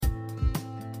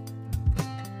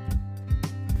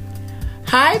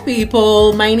Hi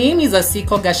people, my name is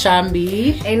Asiko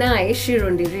Gashambi. And I,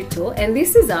 Shirundirito, and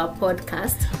this is our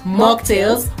podcast,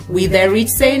 Mocktales with the rich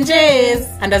Senjes.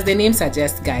 And as the name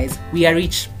suggests, guys, we are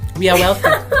rich. We are wealthy,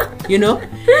 you know,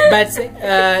 but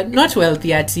not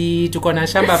wealthy ati tuko na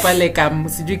shamba pale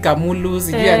sijui Kamulu,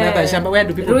 sijui another shamba. Where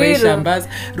do people buy shambas?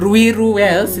 Ruiru,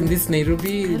 where else in this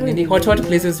Nairobi? Many hot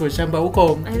places for shamba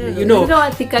huko, you know.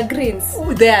 Thika Greens.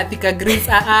 There are Thika Greens.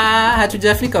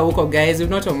 Hatujafika huko, guys. We've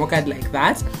not mockered like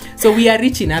that. So we are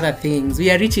rich in other things. We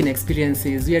are rich in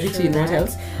experiences. We are rich in what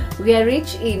else? We are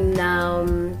rich in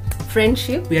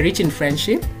friendship. We are rich in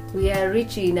friendship. We are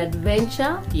rich in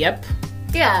adventure. Yep.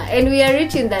 Yeah, and we are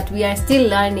rich in that we are still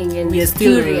learning and we are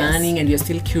still learning and we are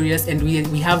still curious, and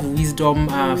we have wisdom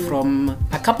from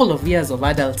a couple of years of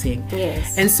adulting.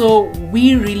 Yes. And so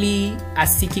we really are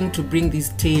seeking to bring these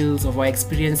tales of our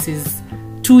experiences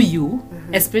to you,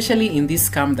 especially in this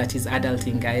scam that is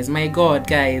adulting, guys. My God,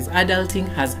 guys, adulting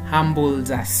has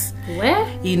humbled us. Where?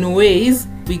 In ways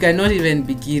we cannot even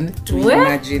begin to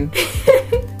imagine.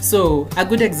 So, a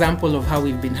good example of how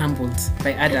we've been humbled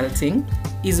by adulting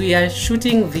is we are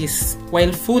shooting this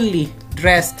while fully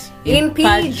dressed in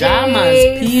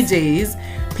pajamas.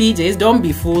 PJs, don't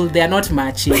be fooled, they are not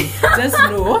matching. Just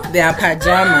know they are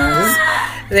pajamas.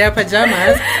 They are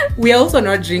pajamas. We are also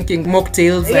not drinking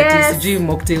mocktails, that is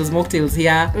mocktails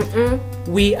here.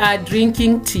 We are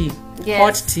drinking tea,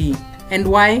 hot tea. And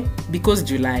why? Because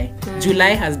July.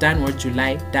 July has done what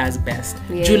July does best.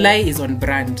 July is on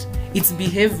brand. It's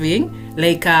behaving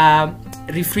like a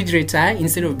refrigerator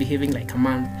instead of behaving like a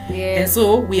month. And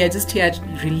so we are just here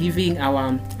reliving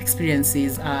our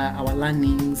experiences, our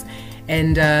learnings.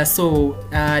 And so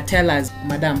tell us,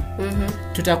 madam,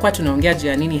 tutakuwa tunaongea juu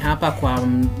ya nini hapa kwa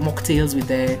Mocktails with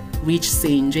the rich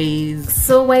Senjes?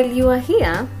 So while you are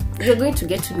here, you're going to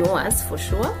get to know us for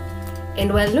sure.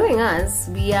 And while knowing us,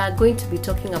 we are going to be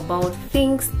talking about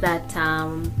things that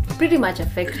pretty much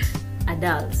affect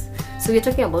adults. So we're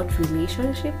talking about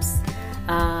relationships.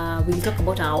 We'll talk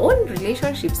about our own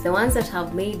relationships, the ones that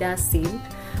have made us sin,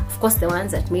 of course the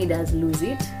ones that made us lose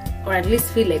it, or at least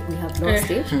feel like we have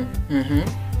lost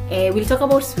it. We'll talk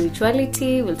about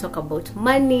spirituality, we'll talk about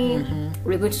money,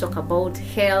 we're going to talk about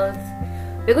health,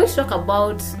 we're going to talk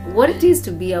about what it is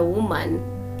to be a woman,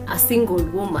 a single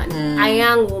woman, a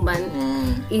young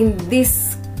woman in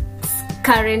this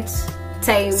current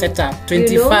time setup,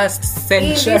 21st century.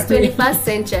 In this 21st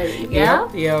century,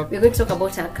 Yep. We're going to talk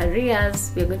about our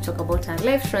careers, we're going to talk about our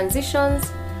life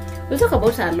transitions, we'll talk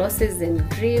about our losses and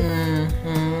grief,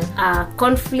 our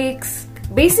conflicts,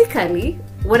 basically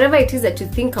whatever it is that you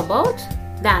think about,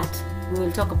 that we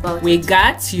will talk about. We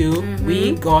got you.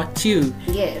 We got you.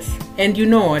 Yes. And you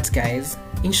know what, guys?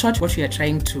 In short, what we are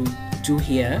trying to do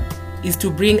here is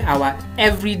to bring our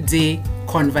everyday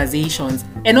conversations,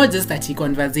 and not just that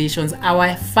conversations,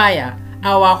 our fire,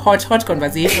 our hot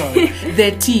conversations,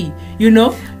 the tea, you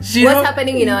know, what's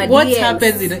happening in our DMs. What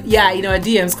happens in our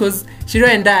DMs, because Shiro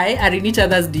and I are in each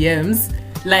other's DMs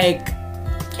like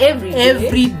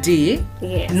every day,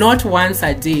 not once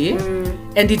a day.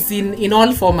 And it's in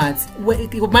all formats.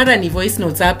 Mara ni voice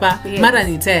notes hapa, mara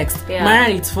ni text, mara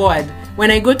ni forward. When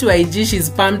I go to IG, she's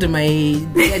spammed my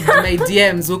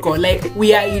DMs. Like,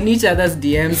 we are in each other's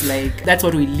DMs. Like, that's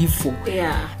what we live for.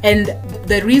 And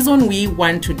the reason we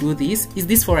want to do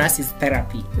this for us is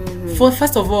therapy.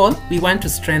 First of all, we want to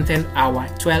strengthen our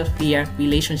 12-year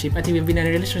relationship. I think we've been in a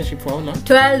relationship for how long?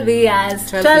 12 years.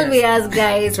 12 years,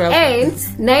 guys. 12 years.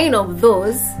 And 9 of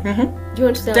those. Do you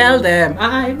want to tell them?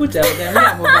 I would tell them.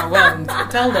 I'm overwhelmed.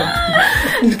 Tell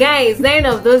them. Guys, 9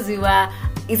 of those we were,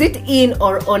 is it in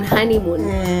or on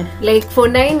honeymoon? Like for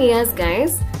 9 years,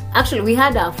 guys. Actually, we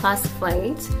had our first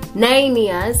fight 9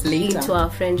 years later into our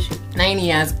friendship. 9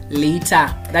 years later.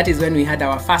 That is when we had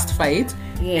our first fight.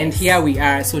 And here we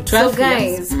are. So 12 years. So guys,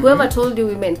 years. Whoever told you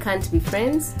women can't be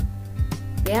friends,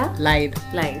 lied.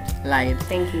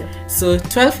 Thank you. So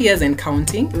 12 years and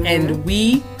counting. And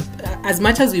we, as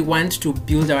much as we want to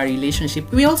build our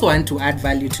relationship, we also want to add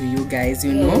value to you guys,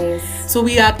 you know. So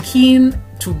we are keen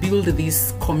to build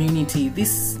this community,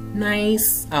 this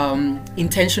nice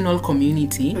intentional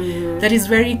community that is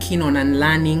very keen on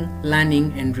unlearning,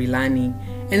 learning and relearning.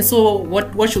 And so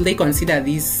what should they consider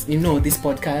this, this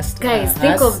podcast? Guys,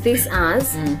 think of this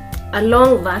as a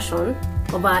long version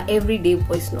of our everyday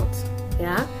voice notes.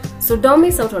 So don't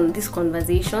miss out on these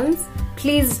conversations.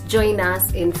 Please join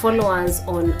us and follow us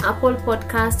on Apple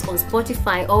Podcasts, on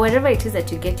Spotify, or wherever it is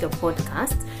that you get your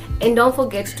podcasts. And don't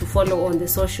forget to follow on the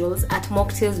socials at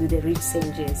Mocktales with the rich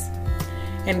Senjes.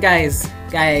 And guys,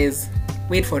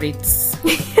 wait for it.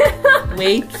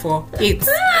 Wait for it.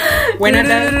 When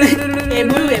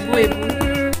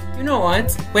know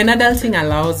what? When adulting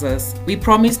allows us, we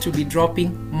promise to be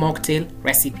dropping mocktail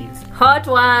recipes. Hot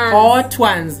ones. Hot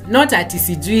ones. Not ati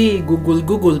sijui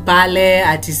Google pale,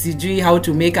 ati sijui how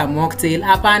to make a mocktail.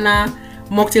 Hapana,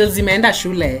 mocktails zimeenda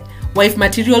shule. Wife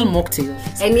material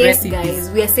mocktails. And yes, recipes. guys,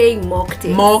 we are saying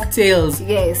mocktails. Mocktails.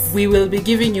 Yes. We will be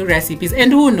giving you recipes.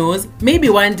 And who knows, maybe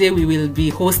one day we will be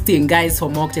hosting guys for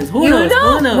mocktails. Who knows?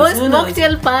 Most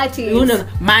mocktail parties. Who knows?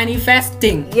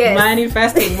 Manifesting. Yes.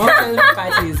 Manifesting mocktail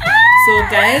parties. So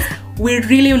guys, we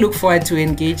really look forward to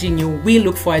engaging you. We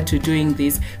look forward to doing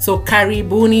this. So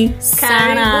karibuni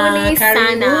sana. Karibuni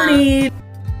sana. Karibuni.